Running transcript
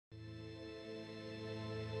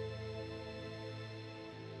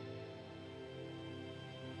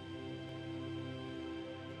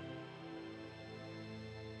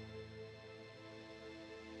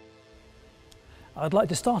I'd like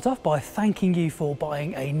to start off by thanking you for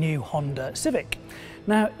buying a new Honda Civic.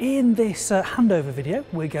 Now in this handover video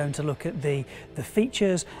we're going to look at the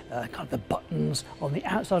features, kind of the buttons on the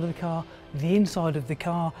outside of the car, the inside of the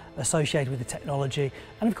car associated with the technology,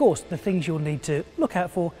 and of course the things you'll need to look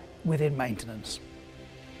out for within maintenance.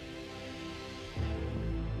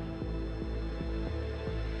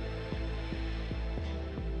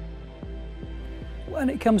 When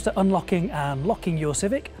it comes to unlocking and locking your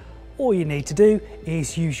Civic, all you need to do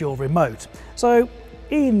is use your remote. So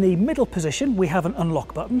in the middle position we have an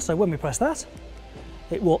unlock button, so when we press that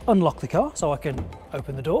it will unlock the car, so I can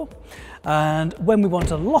open the door, and when we want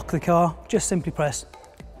to lock the car just simply press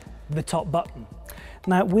the top button.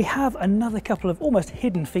 Now we have another couple of almost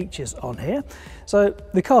hidden features on here. So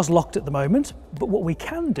the car's locked at the moment, but what we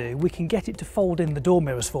can do, we can get it to fold in the door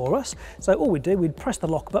mirrors for us. So all we do, we'd press the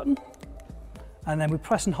lock button and then we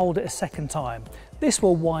press and hold it a second time. This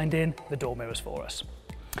will wind in the door mirrors for us.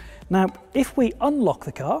 Now, if we unlock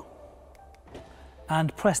the car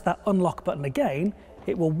and press that unlock button again,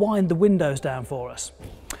 it will wind the windows down for us.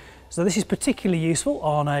 So this is particularly useful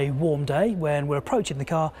on a warm day when we're approaching the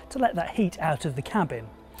car to let that heat out of the cabin.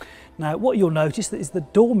 Now, what you'll notice is the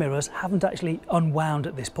door mirrors haven't actually unwound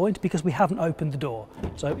at this point because we haven't opened the door.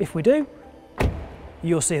 So if we do,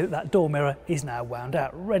 you'll see that that door mirror is now wound out,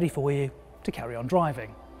 ready for you to carry on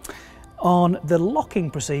driving. On the locking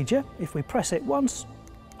procedure, if we press it once,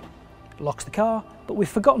 it locks the car, but we've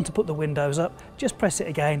forgotten to put the windows up, just press it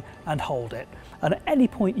again and hold it. And at any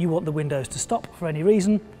point you want the windows to stop for any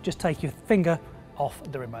reason, just take your finger off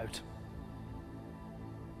the remote.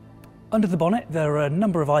 Under the bonnet there are a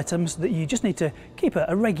number of items that you just need to keep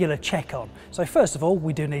a regular check on. So first of all,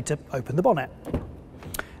 we do need to open the bonnet.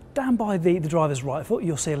 Down by the driver's right foot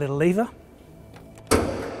you'll see a little lever.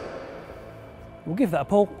 We'll give that a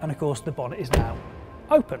pull, and of course the bonnet is now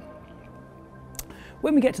open.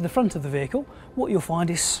 When we get to the front of the vehicle, what you'll find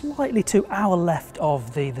is slightly to our left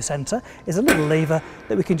of the centre is a little lever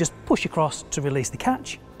that we can just push across to release the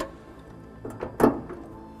catch,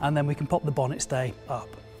 and then we can pop the bonnet stay up.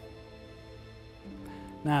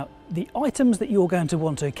 Now, the items that you're going to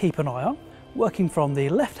want to keep an eye on, working from the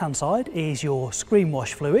left hand side, is your screen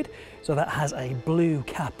wash fluid, so that has a blue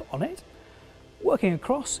cap on it. Working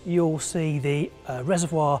across, you'll see the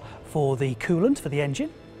reservoir for the coolant for the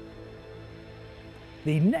engine.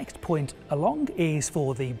 The next point along is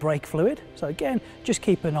for the brake fluid. So again, just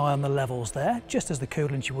keep an eye on the levels there, just as the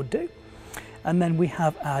coolant you would do. And then we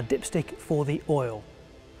have our dipstick for the oil.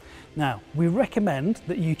 Now, we recommend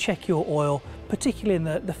that you check your oil, particularly in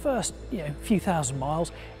the first few thousand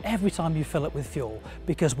miles, every time you fill it with fuel,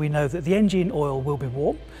 because we know that the engine oil will be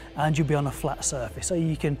warm and you'll be on a flat surface, so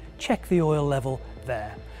you can check the oil level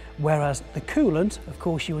there. Whereas the coolant, of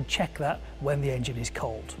course, you would check that when the engine is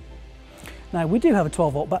cold. Now, we do have a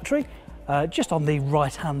 12-volt battery just on the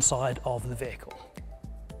right-hand side of the vehicle.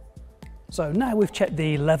 So now we've checked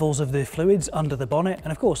the levels of the fluids under the bonnet,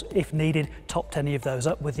 and of course, if needed, topped any of those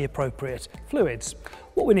up with the appropriate fluids.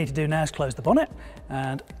 What we need to do now is close the bonnet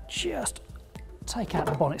and just take out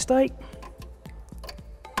the bonnet stay,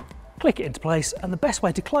 click it into place, and the best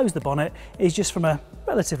way to close the bonnet is just from a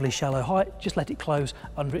relatively shallow height, just let it close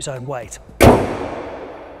under its own weight.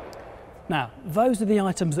 Now, those are the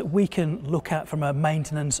items that we can look at from a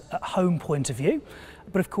maintenance at home point of view,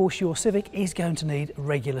 but of course your Civic is going to need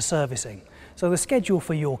regular servicing. So the schedule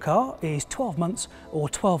for your car is 12 months or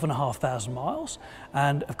 12,500 miles,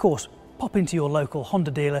 and of course pop into your local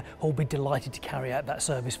Honda dealer who will be delighted to carry out that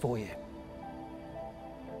service for you.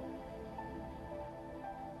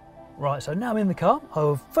 Right, so now I'm in the car.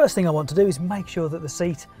 First thing I want to do is make sure that the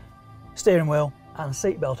seat, steering wheel and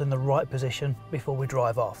seatbelt in the right position before we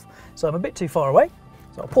drive off. So I'm a bit too far away,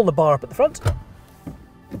 so I'll pull the bar up at the front.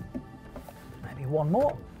 Maybe one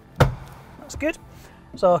more, that's good.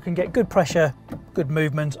 So I can get good pressure, good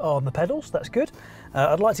movement on the pedals, that's good.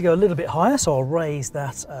 I'd like to go a little bit higher, so I'll raise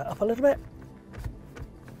that up a little bit.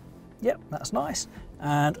 Yep, that's nice.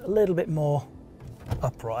 And a little bit more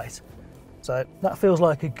upright. So that feels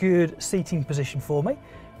like a good seating position for me.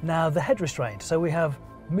 Now the head restraint, so we have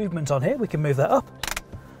movement on here, we can move that up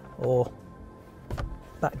or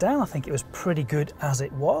back down. I think it was pretty good as it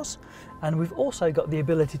was, and we've also got the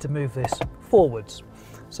ability to move this forwards.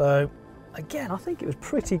 So again, I think it was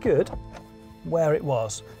pretty good where it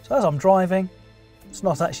was. So as I'm driving, it's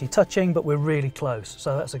not actually touching, but we're really close,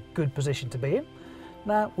 so that's a good position to be in.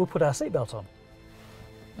 Now we'll put our seatbelt on.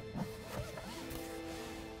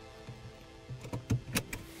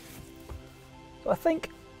 So I think,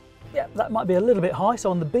 yeah, that might be a little bit high, so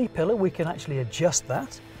on the B pillar we can actually adjust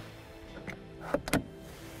that.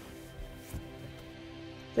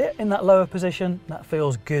 Yeah, in that lower position, that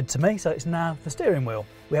feels good to me. So it's now the steering wheel.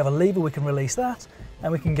 We have a lever, we can release that,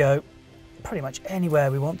 and we can go pretty much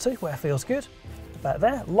anywhere we want to, where it feels good. About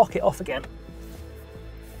there, lock it off again.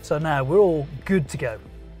 So now we're all good to go.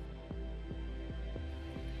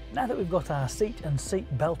 Now that we've got our seat and seat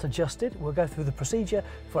belt adjusted, we'll go through the procedure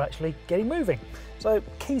for actually getting moving. So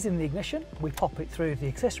keys in the ignition, we pop it through the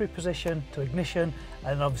accessory position to ignition,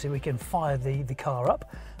 and obviously we can fire the car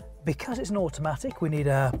up. Because it's an automatic, we need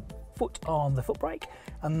a foot on the foot brake,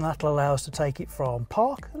 and that'll allow us to take it from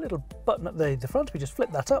park, a little button at the front, we just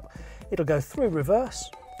flip that up, it'll go through reverse,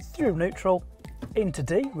 through neutral, into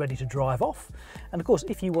D, ready to drive off. And of course,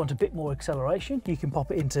 if you want a bit more acceleration, you can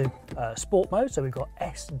pop it into sport mode. So we've got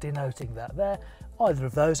S denoting that there, either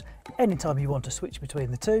of those. Anytime you want to switch between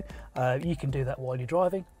the two, you can do that while you're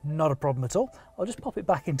driving, not a problem at all. I'll just pop it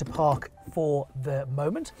back into park for the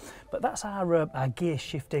moment, but that's our gear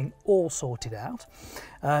shifting all sorted out.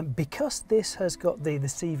 Because this has got the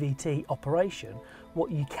CVT operation, what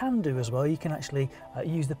you can do as well, you can actually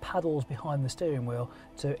use the paddles behind the steering wheel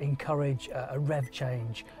to encourage a rev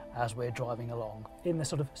change as we're driving along in the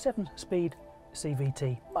sort of 7-speed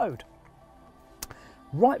CVT mode.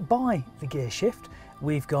 Right by the gear shift,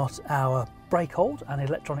 we've got our brake hold and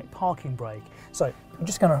electronic parking brake. So I'm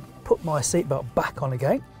just going to put my seatbelt back on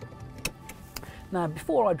again. Now,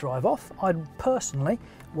 before I drive off, I'd personally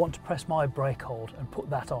want to press my brake hold and put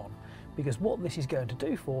that on, because what this is going to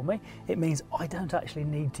do for me, it means I don't actually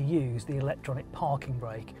need to use the electronic parking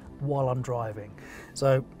brake while I'm driving.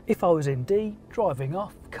 So if I was in D, driving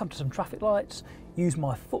off, come to some traffic lights, use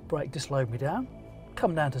my foot brake to slow me down,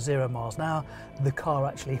 come down to 0 miles an hour, the car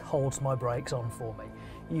actually holds my brakes on for me,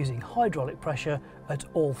 using hydraulic pressure at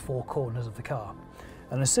all 4 corners of the car.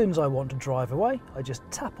 And as soon as I want to drive away, I just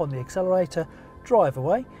tap on the accelerator, drive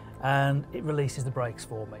away, and it releases the brakes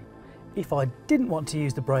for me. If I didn't want to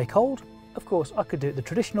use the brake hold, of course I could do it the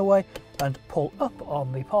traditional way and pull up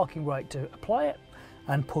on the parking brake to apply it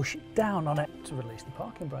and push down on it to release the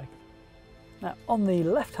parking brake. Now, on the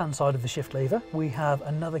left hand side of the shift lever, we have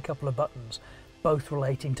another couple of buttons, both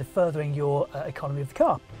relating to furthering your economy of the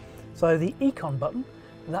car. So the Econ button,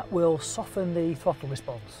 that will soften the throttle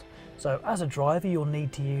response. So as a driver, you'll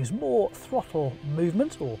need to use more throttle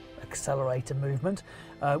movement or accelerator movement,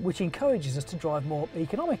 which encourages us to drive more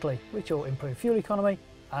economically, which will improve fuel economy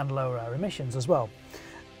and lower our emissions as well.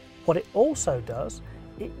 What it also does,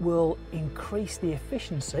 it will increase the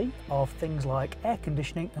efficiency of things like air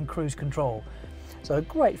conditioning and cruise control. So a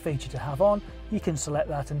great feature to have on. You can select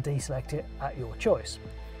that and deselect it at your choice.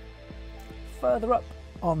 Further up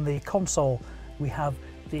on the console, we have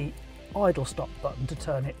the idle stop button to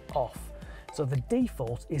turn it off. So the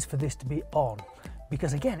default is for this to be on,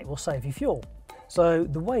 because again, it will save you fuel. So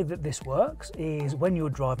the way that this works is when you're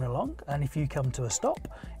driving along, and if you come to a stop,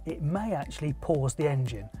 it may actually pause the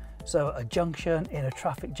engine. So at a junction, in a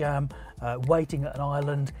traffic jam, waiting at an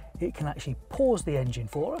island, it can actually pause the engine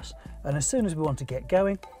for us. And as soon as we want to get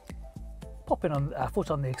going, popping on our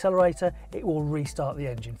foot on the accelerator, it will restart the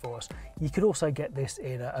engine for us. You could also get this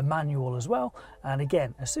in a manual as well. And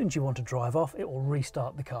again, as soon as you want to drive off, it will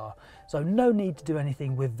restart the car. So no need to do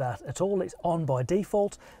anything with that at all. It's on by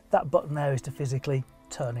default. That button there is to physically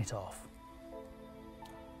turn it off.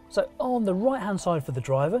 So on the right hand side for the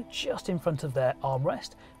driver, just in front of their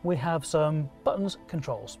armrest, we have some buttons,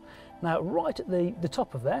 controls. Now right at the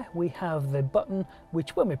top of there, we have the button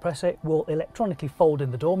which when we press it will electronically fold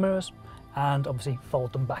in the door mirrors and obviously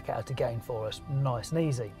fold them back out again for us, nice and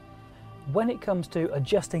easy. When it comes to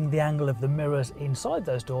adjusting the angle of the mirrors inside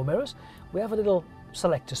those door mirrors, we have a little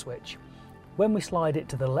selector switch. When we slide it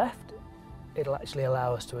to the left, it'll actually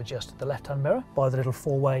allow us to adjust the left hand mirror by the little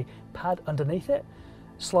 4-way pad underneath it.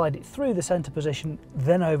 Slide it through the center position,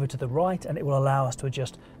 then over to the right, and it will allow us to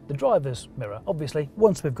adjust the driver's mirror, obviously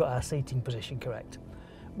once we've got our seating position correct.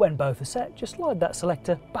 When both are set, just slide that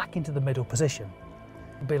selector back into the middle position.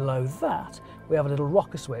 Below that, we have a little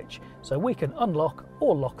rocker switch, so we can unlock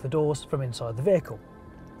or lock the doors from inside the vehicle.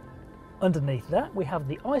 Underneath that, we have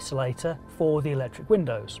the isolator for the electric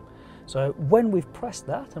windows. So when we've pressed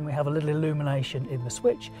that and we have a little illumination in the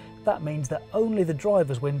switch, that means that only the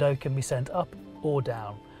driver's window can be sent up or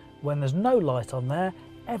down. When there's no light on there,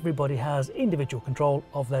 everybody has individual control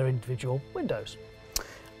of their individual windows.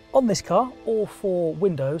 On this car, all 4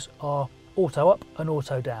 windows are auto up and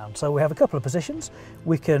auto down. So we have a couple of positions.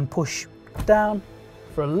 We can push down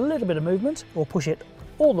for a little bit of movement or push it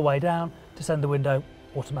all the way down to send the window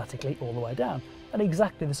automatically all the way down. And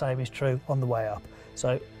exactly the same is true on the way up.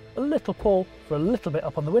 So a little pull for a little bit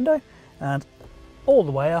up on the window and all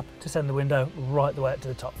the way up to send the window right the way up to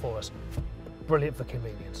the top for us. Brilliant for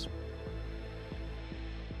convenience.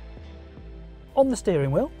 On the steering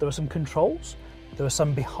wheel, there are some controls. There are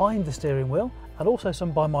some behind the steering wheel and also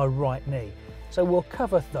some by my right knee. So we'll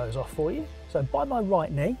cover those off for you. So by my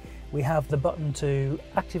right knee, we have the button to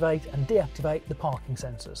activate and deactivate the parking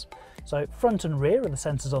sensors. So front and rear are the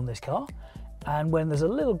sensors on this car. And when there's a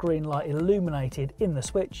little green light illuminated in the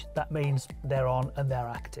switch, that means they're on and they're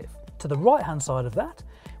active. To the right hand side of that,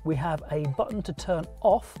 we have a button to turn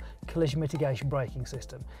off collision mitigation braking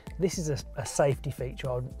system. This is a safety feature.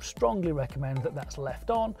 I would strongly recommend that that's left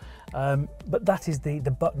on, but that is the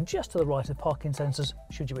button just to the right of parking sensors,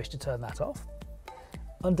 should you wish to turn that off.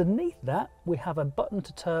 Underneath that, we have a button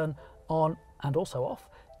to turn on and also off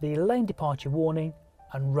the lane departure warning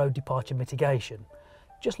and road departure mitigation.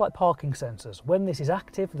 Just like parking sensors, when this is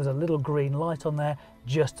active, there's a little green light on there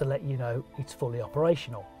just to let you know it's fully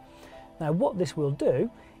operational. Now what this will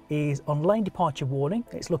do is on lane departure warning,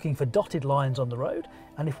 it's looking for dotted lines on the road,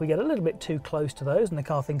 and if we get a little bit too close to those and the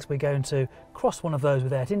car thinks we're going to cross one of those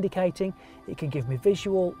without indicating, it can give me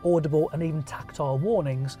visual, audible and even tactile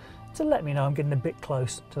warnings to let me know I'm getting a bit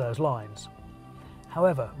close to those lines.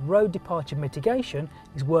 However, road departure mitigation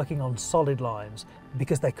is working on solid lines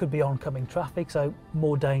because there could be oncoming traffic, so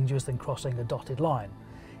more dangerous than crossing a dotted line.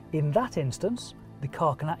 In that instance, the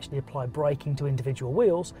car can actually apply braking to individual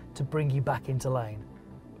wheels to bring you back into lane.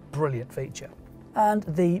 Brilliant feature. And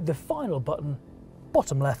the final button,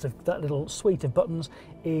 bottom left of that little suite of buttons,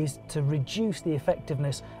 is to reduce the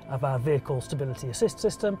effectiveness of our vehicle stability assist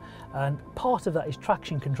system, and part of that is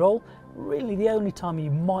traction control. Really the only time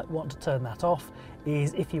you might want to turn that off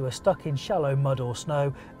is if you were stuck in shallow mud or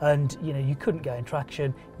snow and you couldn't gain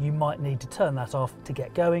traction. You might need to turn that off to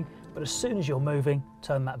get going, but as soon as you're moving,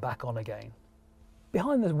 turn that back on again.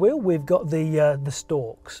 Behind the wheel we've got the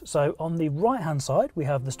stalks. So on the right hand side we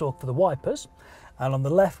have the stalk for the wipers, and on the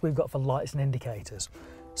left we've got for lights and indicators.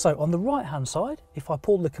 So on the right hand side, if I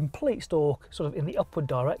pull the complete stalk sort of in the upward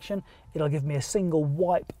direction, it'll give me a single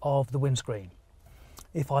wipe of the windscreen.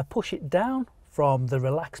 If I push it down from the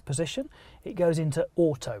relaxed position, it goes into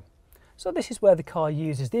auto. So this is where the car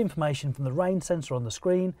uses the information from the rain sensor on the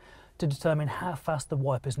screen to determine how fast the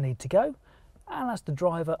wipers need to go. And as the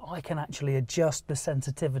driver, I can actually adjust the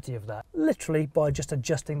sensitivity of that, literally by just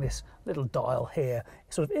adjusting this little dial here,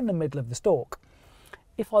 sort of in the middle of the stalk.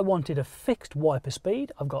 If I wanted a fixed wiper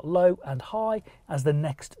speed, I've got low and high as the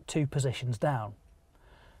next two positions down.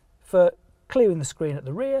 For clearing the screen at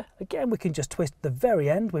the rear, again we can just twist the very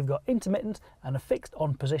end. We've got intermittent and a fixed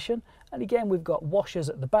on position, and again we've got washers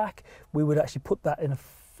at the back. We would actually put that in a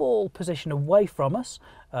full position away from us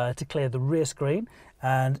to clear the rear screen,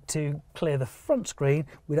 and to clear the front screen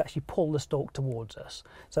we'd actually pull the stalk towards us.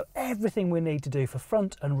 So everything we need to do for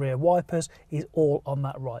front and rear wipers is all on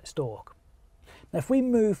that right stalk. Now if we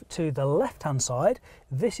move to the left hand side,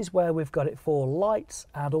 this is where we've got it for lights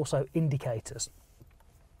and also indicators.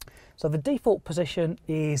 So the default position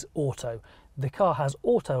is auto. The car has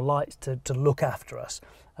auto lights to look after us,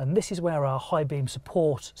 and this is where our high beam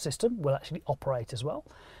support system will actually operate as well,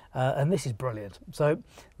 and this is brilliant. So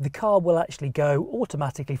the car will actually go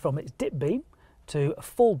automatically from its dip beam to a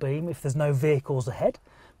full beam if there's no vehicles ahead,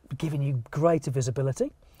 giving you greater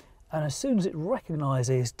visibility. And as soon as it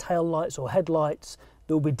recognises tail lights or headlights,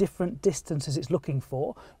 there will be different distances it's looking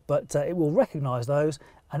for, but it will recognise those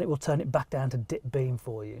and it will turn it back down to dip beam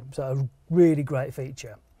for you. So a really great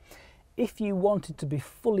feature. If you wanted to be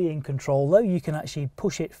fully in control though, you can actually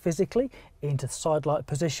push it physically into the side light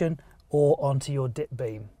position or onto your dip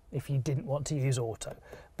beam if you didn't want to use auto.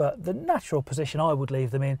 But the natural position I would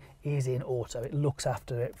leave them in is in auto. It looks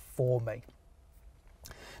after it for me.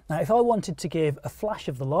 Now if I wanted to give a flash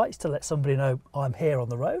of the lights to let somebody know I'm here on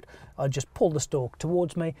the road, I'd just pull the stalk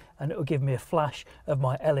towards me and it will give me a flash of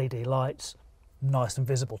my LED lights, nice and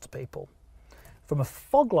visible to people. From a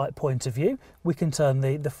fog light point of view, we can turn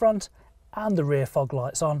the front and the rear fog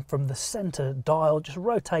lights on from the centre dial, just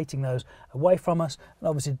rotating those away from us, and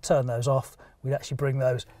obviously to turn those off, we'd actually bring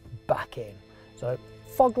those back in. So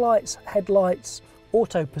fog lights, headlights,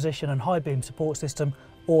 auto position and high beam support system,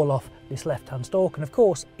 all off this left hand stalk. And of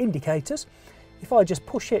course indicators, if I just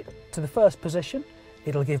push it to the first position,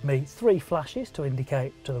 it'll give me 3 flashes to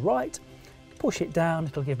indicate to the right. Push it down,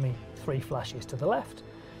 it'll give me 3 flashes to the left.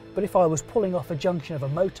 But if I was pulling off a junction of a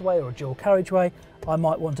motorway or a dual carriageway, I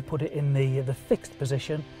might want to put it in the fixed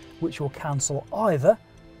position, which will cancel either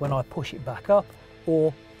when I push it back up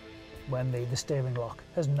or when the steering lock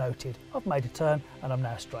has noted I've made a turn and I'm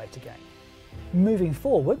now straight again. Moving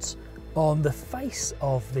forwards, on the face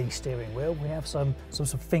of the steering wheel we have some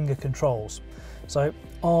finger controls. So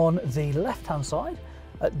on the left hand side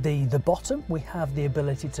at the bottom we have the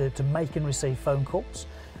ability to make and receive phone calls,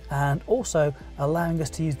 and also allowing us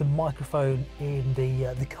to use the microphone in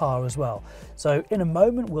the car as well. So in a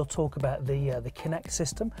moment we'll talk about the Connect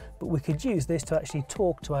system, but we could use this to actually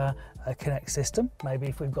talk to our Connect system. Maybe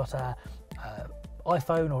if we've got our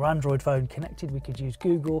iPhone or Android phone connected, we could use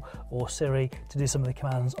Google or Siri to do some of the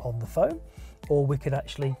commands on the phone, or we could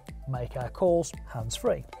actually make our calls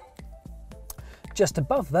hands-free. Just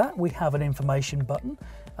above that we have an information button,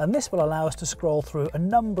 and this will allow us to scroll through a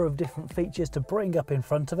number of different features to bring up in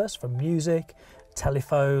front of us, from music,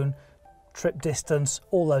 telephone, trip distance,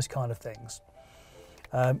 all those kind of things.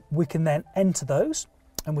 We can then enter those,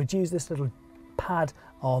 and we'd use this little pad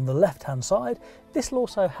on the left hand side. This will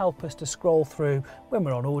also help us to scroll through, when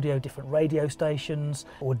we're on audio, different radio stations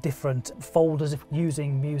or different folders if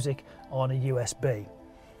using music on a USB.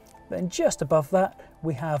 Then just above that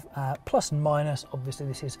we have plus and minus. Obviously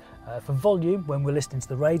this is for volume when we're listening to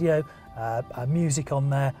the radio, our music on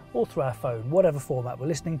there, or through our phone, whatever format we're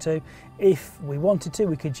listening to. If we wanted to,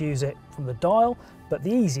 we could use it from the dial, but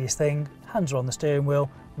the easiest thing, hands are on the steering wheel,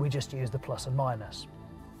 we just use the plus and minus.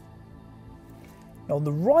 Now on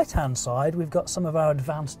the right hand side we've got some of our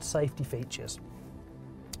advanced safety features.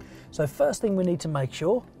 So first thing we need to make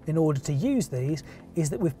sure in order to use these is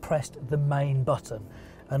that we've pressed the main button.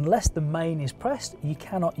 Unless the main is pressed, you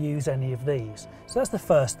cannot use any of these. So that's the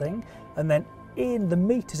first thing. And then in the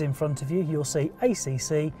meters in front of you, you'll see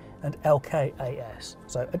ACC and LKAS.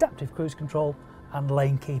 So adaptive cruise control and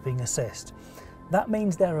lane keeping assist. That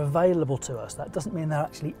means they're available to us. That doesn't mean they're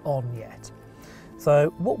actually on yet.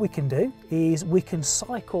 So what we can do is we can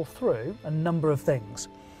cycle through a number of things.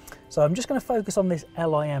 So I'm just going to focus on this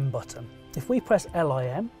LIM button. If we press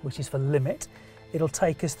LIM, which is for limit, it'll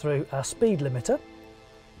take us through our speed limiter.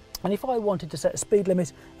 And if I wanted to set a speed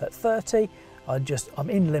limit at 30, I'm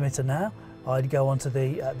in limiter now, I'd go onto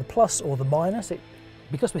the plus or the minus.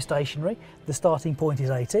 Because we're stationary, the starting point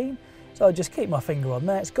is 18, so I just keep my finger on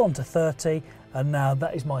there, it's gone to 30, and now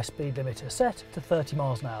that is my speed limiter set to 30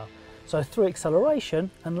 miles an hour. So through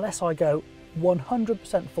acceleration, unless I go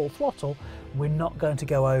 100% full throttle, we're not going to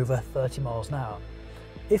go over 30 miles an hour.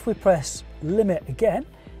 If we press limit again,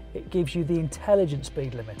 it gives you the intelligent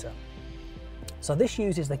speed limiter. So this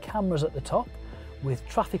uses the cameras at the top with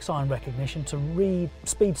traffic sign recognition to read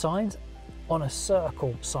speed signs on a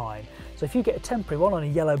circle sign. So if you get a temporary one on a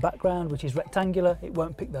yellow background which is rectangular, it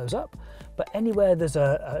won't pick those up, but anywhere there's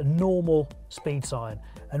a normal speed sign,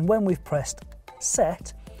 and when we've pressed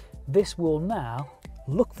set, this will now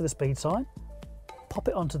look for the speed sign, pop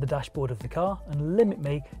it onto the dashboard of the car and limit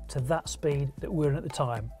me to that speed that we're in at the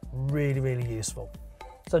time. Really, really useful.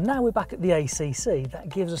 So now we're back at the ACC, that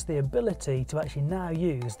gives us the ability to actually now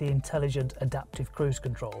use the intelligent adaptive cruise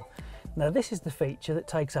control. Now this is the feature that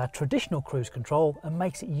takes our traditional cruise control and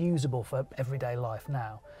makes it usable for everyday life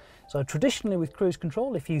now. So traditionally with cruise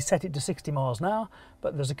control, if you set it to 60 miles an hour,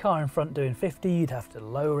 but there's a car in front doing 50, you'd have to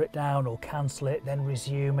lower it down or cancel it, then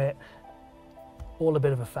resume it, all a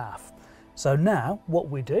bit of a faff. So now what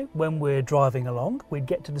we do when we're driving along, we'd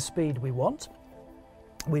get to the speed we want,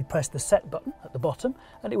 we'd press the set button at the bottom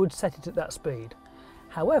and it would set it at that speed.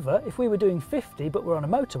 However, if we were doing 50 but we're on a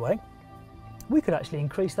motorway, we could actually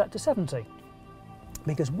increase that to 70.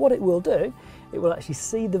 Because what it will do, it will actually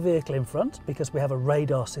see the vehicle in front because we have a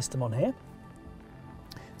radar system on here,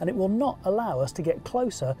 and it will not allow us to get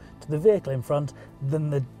closer to the vehicle in front than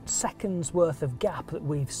the seconds worth of gap that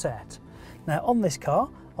we've set. Now on this car,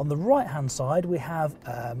 on the right hand side, we have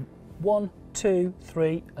 1, 2,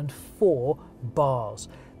 3 and 4 bars.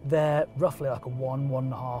 They're roughly like a 1,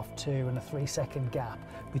 1.5, 2 and a 3 second gap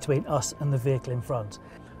between us and the vehicle in front.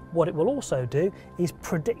 What it will also do is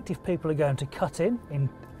predict if people are going to cut into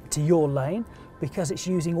your lane, because it's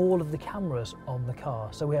using all of the cameras on the car.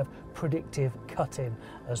 So we have predictive cut-in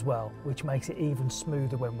as well, which makes it even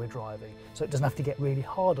smoother when we're driving. So it doesn't have to get really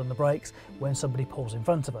hard on the brakes when somebody pulls in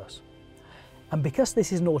front of us. And because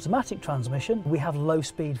this is an automatic transmission, we have low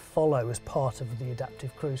speed follow as part of the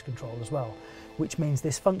adaptive cruise control as well, which means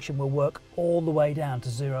this function will work all the way down to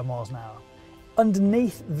 0 miles an hour.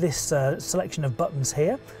 Underneath this selection of buttons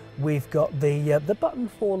here, we've got the button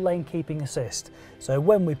for lane keeping assist. So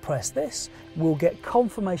when we press this, we'll get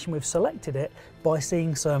confirmation we've selected it by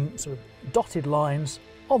seeing some sort of dotted lines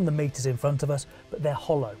on the meters in front of us, but they're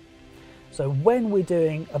hollow. So when we're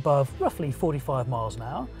doing above roughly 45 miles an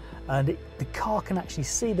hour, and the car can actually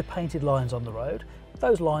see the painted lines on the road,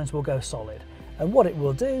 those lines will go solid. And what it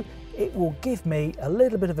will do, it will give me a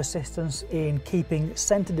little bit of assistance in keeping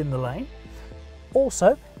centered in the lane.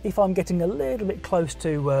 Also, if I'm getting a little bit close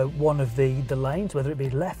to one of the lanes, whether it be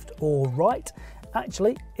left or right,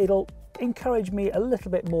 actually it'll encouraged me a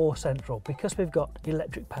little bit more central. Because we've got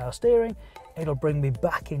electric power steering, it'll bring me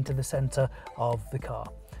back into the centre of the car.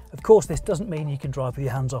 Of course, this doesn't mean you can drive with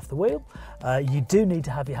your hands off the wheel. You do need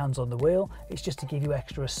to have your hands on the wheel. It's just to give you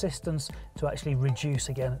extra assistance to actually reduce,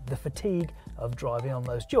 again, the fatigue of driving on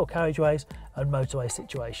those dual carriageways and motorway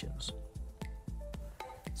situations.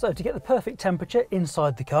 So to get the perfect temperature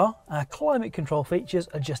inside the car, our climate control features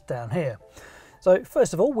are just down here. So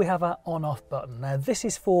first of all, we have our on-off button. Now this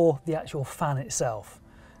is for the actual fan itself.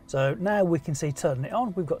 So now we can see, turning it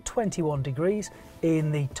on, we've got 21 degrees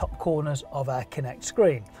in the top corners of our Connect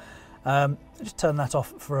screen. Just turn that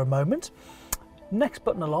off for a moment. Next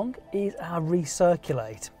button along is our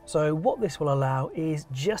recirculate. So what this will allow is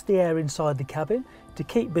just the air inside the cabin to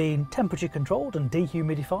keep being temperature controlled and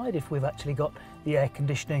dehumidified if we've actually got the air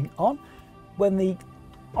conditioning on. When the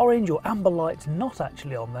orange or amber light's not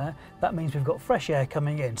actually on there, that means we've got fresh air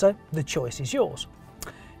coming in, so the choice is yours.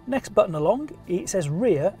 Next button along, it says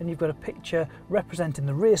rear, and you've got a picture representing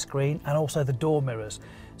the rear screen and also the door mirrors.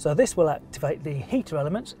 So this will activate the heater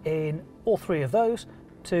elements in all three of those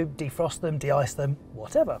to defrost them, de-ice them,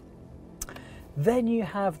 whatever. Then you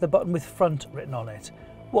have the button with front written on it.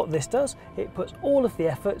 What this does, it puts all of the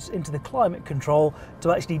efforts into the climate control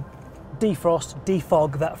to actually defrost,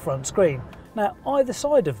 defog that front screen. Now either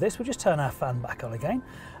side of this, we'll just turn our fan back on again,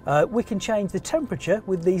 we can change the temperature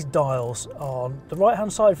with these dials on the right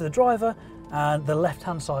hand side for the driver and the left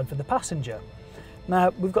hand side for the passenger.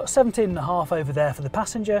 Now we've got 17.5 over there for the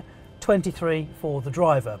passenger, 23 for the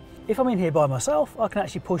driver. If I'm in here by myself, I can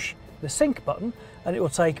actually push the sync button and it will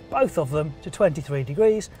take both of them to 23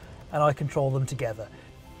 degrees and I control them together.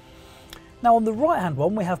 Now on the right hand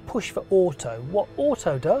one we have push for auto. What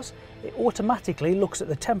auto does, it automatically looks at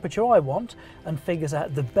the temperature I want and figures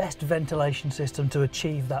out the best ventilation system to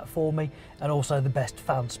achieve that for me and also the best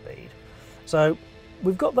fan speed. So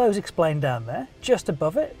we've got those explained down there. Just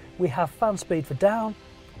above it we have fan speed for down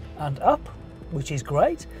and up, which is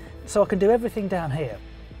great. So I can do everything down here.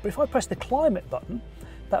 But if I press the climate button,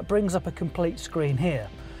 that brings up a complete screen here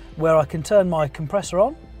where I can turn my compressor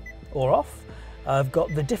on or off. I've got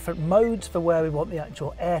the different modes for where we want the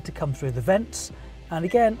actual air to come through the vents, and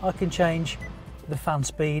again I can change the fan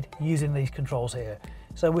speed using these controls here.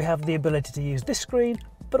 So we have the ability to use this screen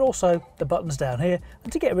but also the buttons down here,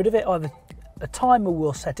 and to get rid of it either a timer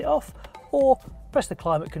will set it off or press the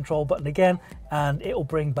climate control button again and it will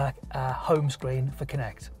bring back our home screen for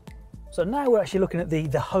Connect. So now we're actually looking at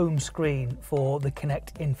the home screen for the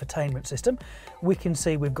Connect infotainment system. We can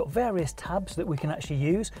see we've got various tabs that we can actually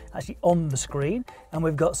use on the screen, and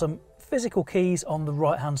we've got some physical keys on the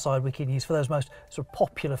right hand side we can use for those most sort of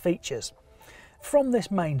popular features. From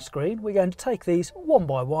this main screen we're going to take these one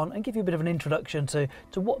by one and give you a bit of an introduction to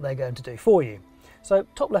what they're going to do for you. So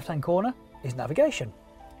top left hand corner is navigation.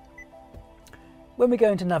 When we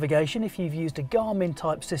go into navigation, if you've used a Garmin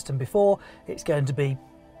type system before, it's going to be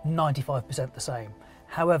 95% the same.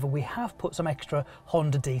 However, we have put some extra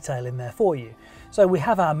Honda detail in there for you. So we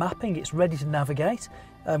have our mapping, it's ready to navigate,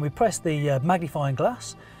 and we press the magnifying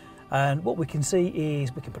glass, and what we can see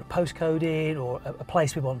is we can put a postcode in or a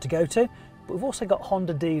place we want to go to, but we've also got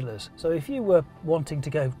Honda dealers. So if you were wanting to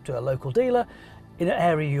go to a local dealer in an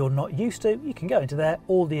area you're not used to, you can go into there,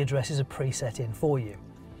 all the addresses are preset in for you.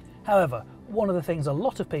 However, one of the things a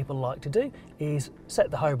lot of people like to do is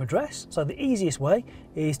set the home address. So the easiest way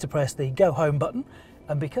is to press the Go Home button,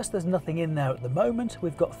 and because there's nothing in there at the moment,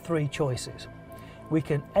 we've got three choices. We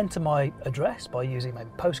can enter my address by using maybe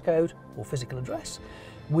postcode or physical address.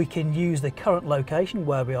 We can use the current location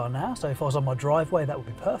where we are now, so if I was on my driveway that would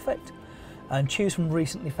be perfect, and choose from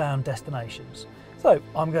recently found destinations. So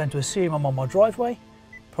I'm going to assume I'm on my driveway,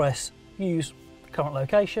 press use current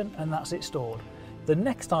location, and that's it stored. The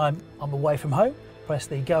next time I'm away from home, press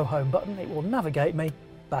the Go Home button, it will navigate me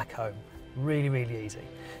back home. Really, really easy.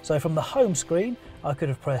 So from the home screen, I could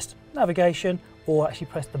have pressed navigation or actually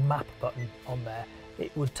pressed the map button on there.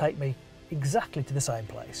 It would take me exactly to the same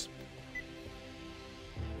place.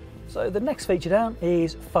 So the next feature down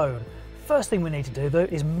is phone. First thing we need to do though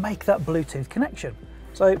is make that Bluetooth connection.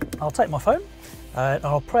 So I'll take my phone and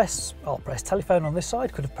I'll press telephone on this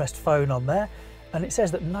side, could have pressed phone on there, and it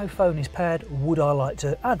says that no phone is paired. Would I like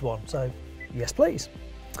to add one? So yes please.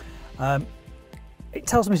 It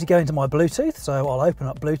tells me to go into my Bluetooth, so I'll open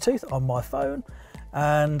up Bluetooth on my phone,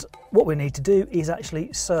 and what we need to do is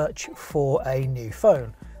actually search for a new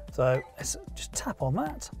phone. So let's just tap on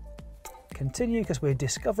that, continue because we're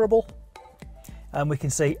discoverable, and we can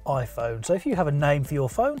see iPhone. So if you have a name for your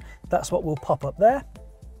phone, that's what will pop up there.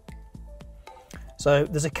 So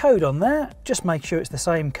there's a code on there, just make sure it's the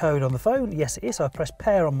same code on the phone. Yes it is, so I press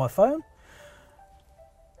pair on my phone.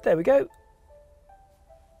 There we go.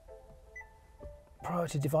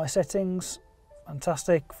 Priority device settings,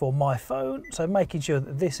 fantastic for my phone. So making sure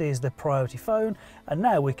that this is the priority phone, and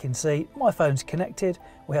now we can see my phone's connected.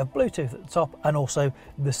 We have Bluetooth at the top and also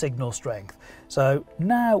the signal strength. So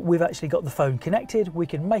now we've actually got the phone connected, we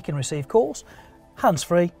can make and receive calls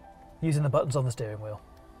hands-free using the buttons on the steering wheel.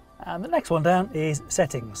 And the next one down is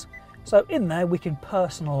settings. So in there we can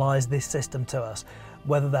personalize this system to us,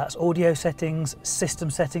 whether that's audio settings, system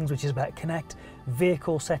settings, which is about connect,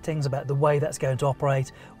 vehicle settings about the way that's going to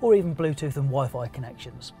operate, or even Bluetooth and Wi-Fi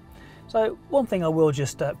connections. So one thing I will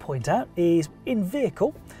just point out is in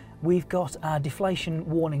vehicle, we've got our deflation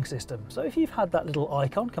warning system. So if you've had that little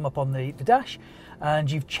icon come up on the dash and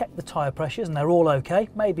you've checked the tyre pressures and they're all okay,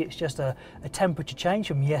 maybe it's just a temperature change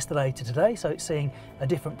from yesterday to today, so it's seeing a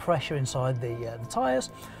different pressure inside the tyres.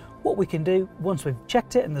 What we can do, once we've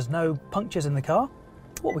checked it and there's no punctures in the car,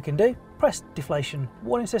 what we can do, press deflation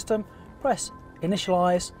warning system, press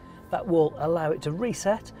initialize, that will allow it to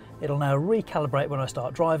reset. It'll now recalibrate when I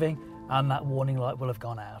start driving, and that warning light will have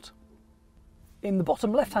gone out. In the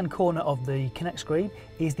bottom left hand corner of the Connect screen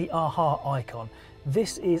is the AHA icon.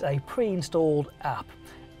 This is a pre-installed app.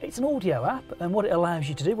 It's an audio app, and what it allows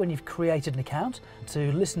you to do when you've created an account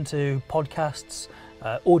to listen to podcasts,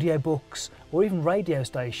 audiobooks, or even radio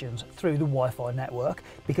stations through the Wi-Fi network,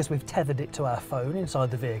 because we've tethered it to our phone inside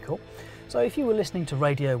the vehicle. So if you were listening to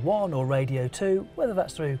Radio 1 or Radio 2, whether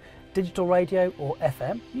that's through digital radio or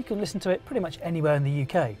FM, you can listen to it pretty much anywhere in the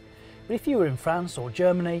UK. But if you were in France or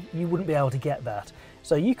Germany, you wouldn't be able to get that.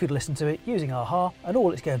 So you could listen to it using AHA, and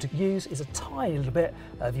all it's going to use is a tiny little bit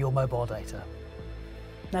of your mobile data.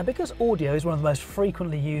 Now, because audio is one of the most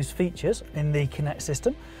frequently used features in the Connect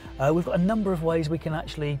system, we've got a number of ways we can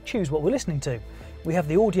actually choose what we're listening to. We have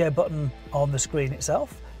the audio button on the screen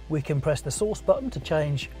itself. We can press the source button to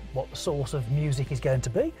change what the source of music is going to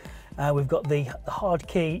be. We've got the hard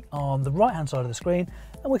key on the right hand side of the screen,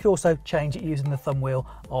 and we can also change it using the thumb wheel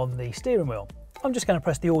on the steering wheel. I'm just going to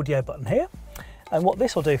press the audio button here, and what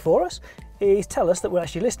this will do for us is tell us that we're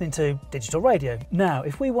actually listening to digital radio. Now,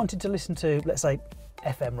 if we wanted to listen to, let's say,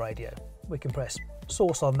 FM radio, we can press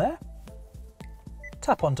source on there,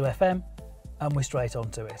 tap onto FM, and we're straight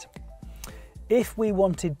onto it. If we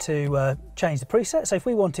wanted to change the preset, so if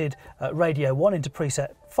we wanted Radio 1 into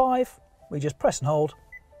preset 5, we just press and hold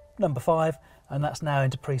number 5, and that's now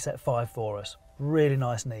into preset 5 for us. Really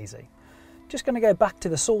nice and easy. Just going to go back to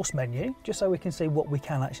the source menu, just so we can see what we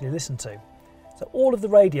can actually listen to. So all of the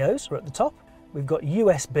radios are at the top. We've got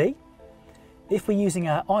USB. If we're using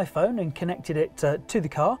our iPhone and connected it to the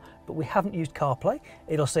car, but we haven't used CarPlay,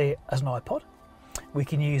 it'll see it as an iPod. We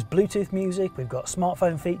can use Bluetooth music, we've got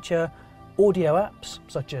smartphone feature, audio apps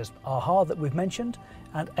such as AHA that we've mentioned,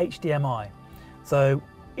 and HDMI. So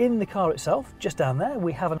in the car itself, just down there,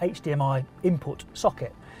 we have an HDMI input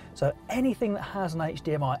socket. So anything that has an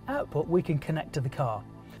HDMI output, we can connect to the car.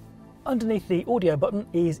 Underneath the audio button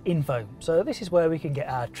is info. So this is where we can get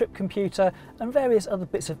our trip computer and various other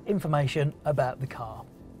bits of information about the car.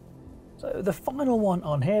 So the final one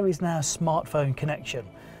on here is now smartphone connection.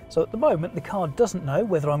 So at the moment, the car doesn't know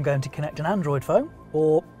whether I'm going to connect an Android phone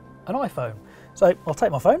or an iPhone. So I'll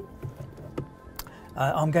take my phone.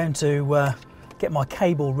 I'm going to get my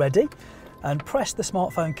cable ready and press the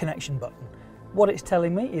smartphone connection button. What it's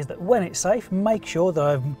telling me is that when it's safe, make sure that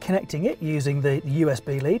I'm connecting it using the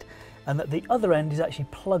USB lead, and that the other end is actually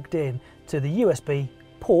plugged in to the USB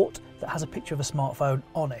port that has a picture of a smartphone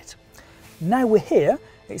on it. Now we're here,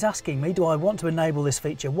 it's asking me, do I want to enable this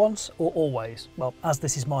feature once or always? Well, as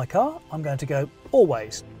this is my car, I'm going to go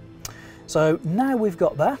always. So now we've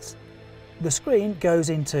got that, the screen goes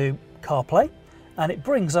into CarPlay, and it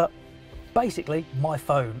brings up basically my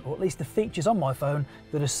phone, or at least the features on my phone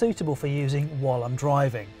that are suitable for using while I'm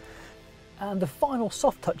driving. And the final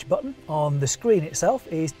soft touch button on the screen itself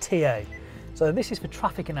is TA. So this is for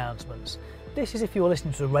traffic announcements. This is if you're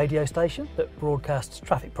listening to a radio station that broadcasts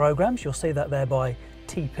traffic programs. You'll see that there by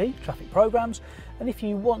TP, traffic programs. And if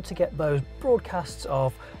you want to get those broadcasts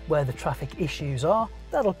of where the traffic issues are,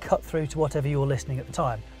 that'll cut through to whatever you're listening at the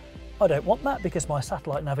time. I don't want that because my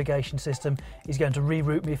satellite navigation system is going to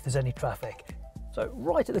reroute me if there's any traffic. So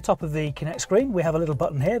right at the top of the Connect screen, we have a little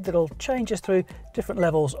button here that'll change us through different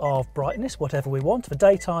levels of brightness, whatever we want, for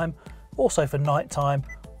daytime, also for nighttime,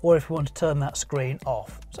 or if we want to turn that screen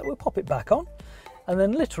off. So we'll pop it back on, and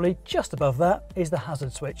then literally just above that is the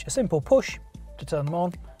hazard switch. A simple push to turn them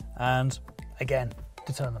on, and again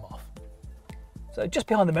to turn them off. So just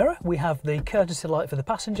behind the mirror, we have the courtesy light for the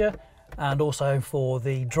passenger and also for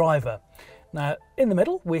the driver. Now in the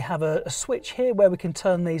middle, we have a switch here where we can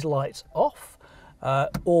turn these lights off.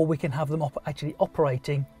 or we can have them actually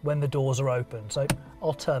operating when the doors are open. So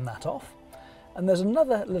I'll turn that off. And there's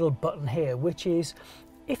another little button here, which is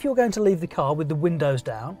if you're going to leave the car with the windows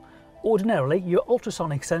down, ordinarily your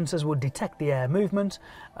ultrasonic sensors would detect the air movement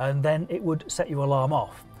and then it would set your alarm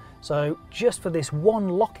off. So just for this one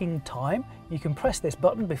locking time, you can press this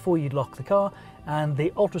button before you lock the car and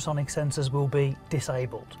the ultrasonic sensors will be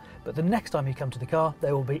disabled. But the next time you come to the car,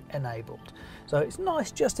 they will be enabled. So it's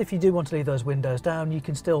nice, just if you do want to leave those windows down, you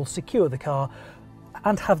can still secure the car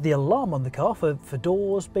and have the alarm on the car for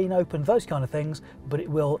doors being opened, those kind of things, but it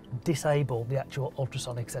will disable the actual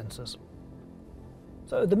ultrasonic sensors.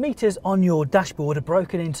 So the meters on your dashboard are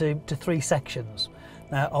broken into three sections.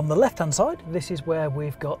 Now on the left hand side, this is where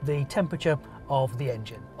we've got the temperature of the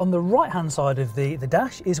engine. On the right hand side of the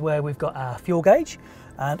dash is where we've got our fuel gauge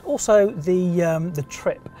and also the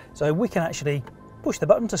trip. So we can actually push the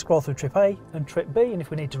button to scroll through trip A and trip B, and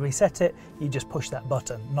if we need to reset it, you just push that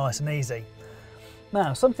button, nice and easy.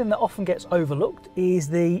 Now, something that often gets overlooked is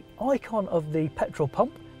the icon of the petrol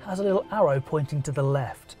pump has a little arrow pointing to the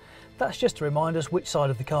left. That's just to remind us which side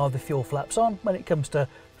of the car the fuel flap's on when it comes to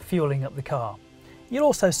fueling up the car. You'll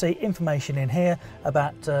also see information in here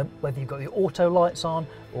about whether you've got the auto lights on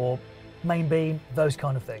or main beam, those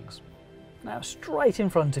kind of things. Now straight in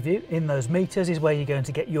front of you in those meters is where you're going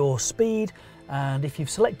to get your speed, and if you've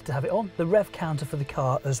selected to have it on, the rev counter for the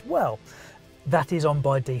car as well. That is on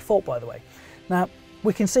by default, by the way. Now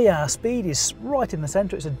we can see our speed is right in the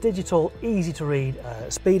centre. It's a digital, easy to read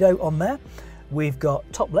speedo on there. We've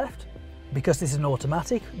got top left. Because this is an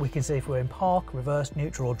automatic, we can see if we're in park, reverse,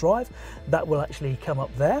 neutral or drive. That will actually come up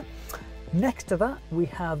there. Next to that, we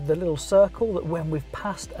have the little circle that when we've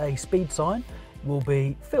passed a speed sign will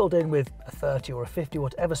be filled in with a 30 or a 50,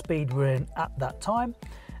 whatever speed we're in at that time.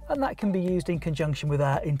 And that can be used in conjunction with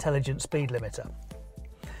our intelligent speed limiter.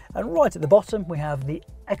 And right at the bottom, we have the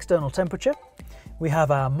external temperature. We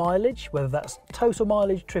have our mileage, whether that's total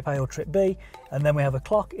mileage, trip A or trip B. And then we have a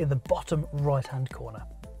clock in the bottom right-hand corner.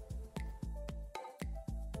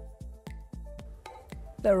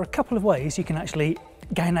 There are a couple of ways you can actually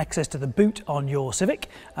gain access to the boot on your Civic,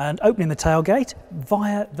 and opening the tailgate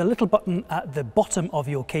via the little button at the bottom of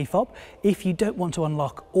your key fob if you don't want to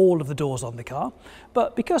unlock all of the doors on the car.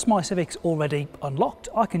 But because my Civic's already unlocked,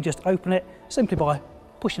 I can just open it simply by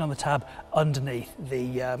pushing on the tab underneath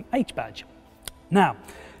the H badge. Now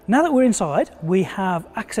that we're inside, we have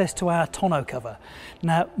access to our tonneau cover.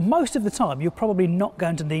 Now, most of the time, you're probably not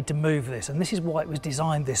going to need to move this, and this is why it was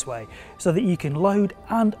designed this way, so that you can load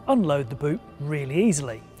and unload the boot really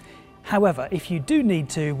easily. However, if you do need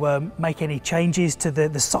to make any changes to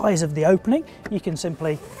the size of the opening, you can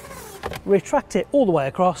simply retract it all the way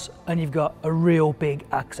across, and you've got a real big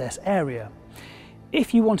access area.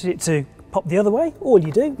 If you wanted it to pop the other way, all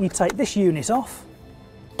you do, you take this unit off,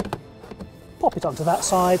 pop it onto that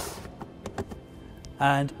side,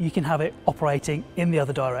 and you can have it operating in the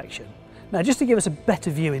other direction. Now, just to give us a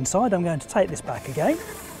better view inside, I'm going to take this back again.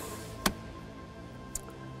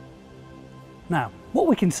 Now, what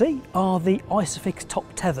we can see are the Isofix top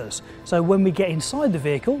tethers. So when we get inside the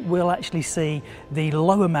vehicle, we'll actually see the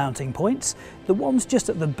lower mounting points. The ones just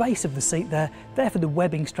at the base of the seat there, they're for the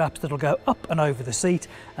webbing straps that'll go up and over the seat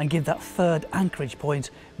and give that third anchorage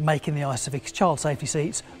point, making the Isofix child safety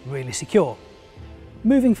seats really secure.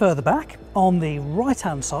 Moving further back, on the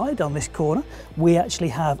right-hand side, on this corner, we actually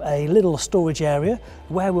have a little storage area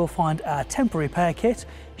where we'll find our temporary repair kit,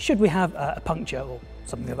 should we have a puncture or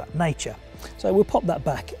something of that nature. So we'll pop that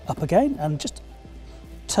back up again and just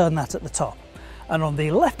turn that at the top. And on the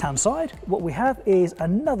left-hand side, what we have is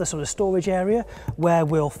another sort of storage area where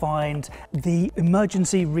we'll find the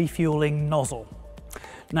emergency refueling nozzle.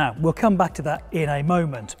 Now, we'll come back to that in a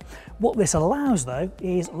moment. What this allows though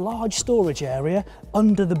is large storage area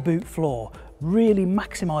under the boot floor, really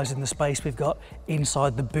maximising the space we've got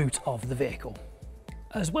inside the boot of the vehicle.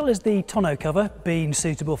 As well as the tonneau cover being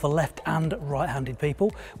suitable for left and right-handed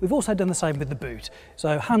people, we've also done the same with the boot.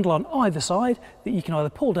 So handle on either side that you can either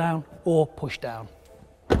pull down or push down.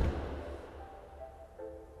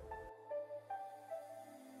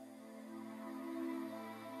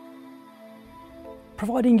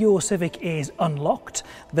 Providing your Civic is unlocked,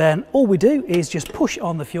 then all we do is just push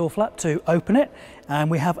on the fuel flap to open it, and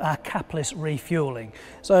we have our capless refueling.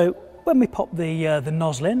 So when we pop the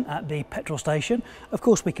nozzle in at the petrol station, of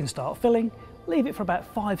course we can start filling. Leave it for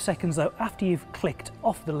about 5 seconds though after you've clicked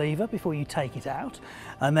off the lever before you take it out,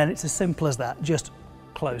 and then it's as simple as that, just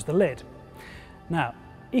close the lid. Now,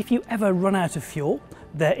 if you ever run out of fuel,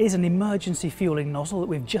 there is an emergency fueling nozzle that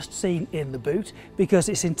we've just seen in the boot, because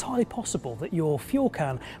it's entirely possible that your fuel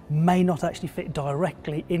can may not actually fit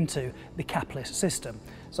directly into the capless system.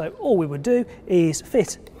 So all we would do is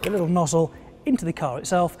fit a little nozzle into the car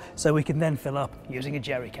itself so we can then fill up using a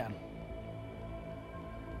jerry can.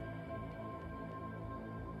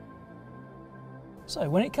 So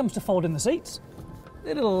when it comes to folding the seats,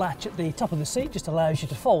 the little latch at the top of the seat just allows you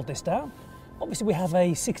to fold this down. Obviously we have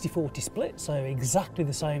a 60-40 split, so exactly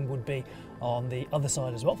the same would be on the other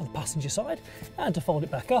side as well for the passenger side. And to fold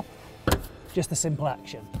it back up, just a simple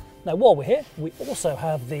action. Now while we're here, we also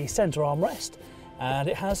have the centre armrest, and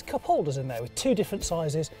it has cup holders in there with 2 different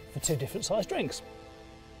sizes for 2 different sized drinks.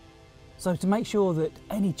 So to make sure that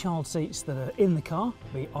any child seats that are in the car,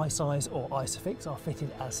 be iSize or Isofix, are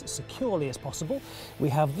fitted as securely as possible, we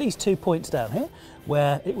have these 2 points down here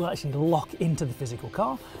where it will actually lock into the physical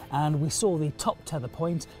car, and we saw the top tether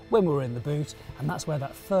point when we were in the boot, and that's where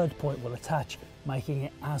that 3rd point will attach, making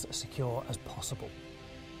it as secure as possible.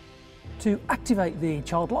 To activate the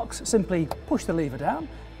child locks, simply push the lever down.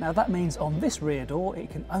 Now that means on this rear door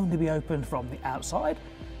it can only be opened from the outside.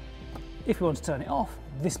 If you want to turn it off,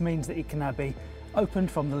 this means that it can now be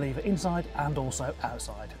opened from the lever inside and also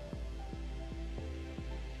outside.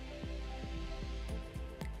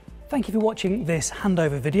 Thank you for watching this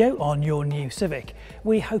handover video on your new Civic.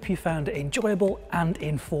 We hope you found it enjoyable and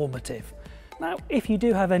informative. Now, if you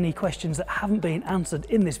do have any questions that haven't been answered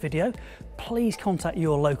in this video, please contact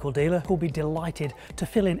your local dealer who'll be delighted to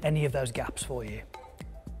fill in any of those gaps for you.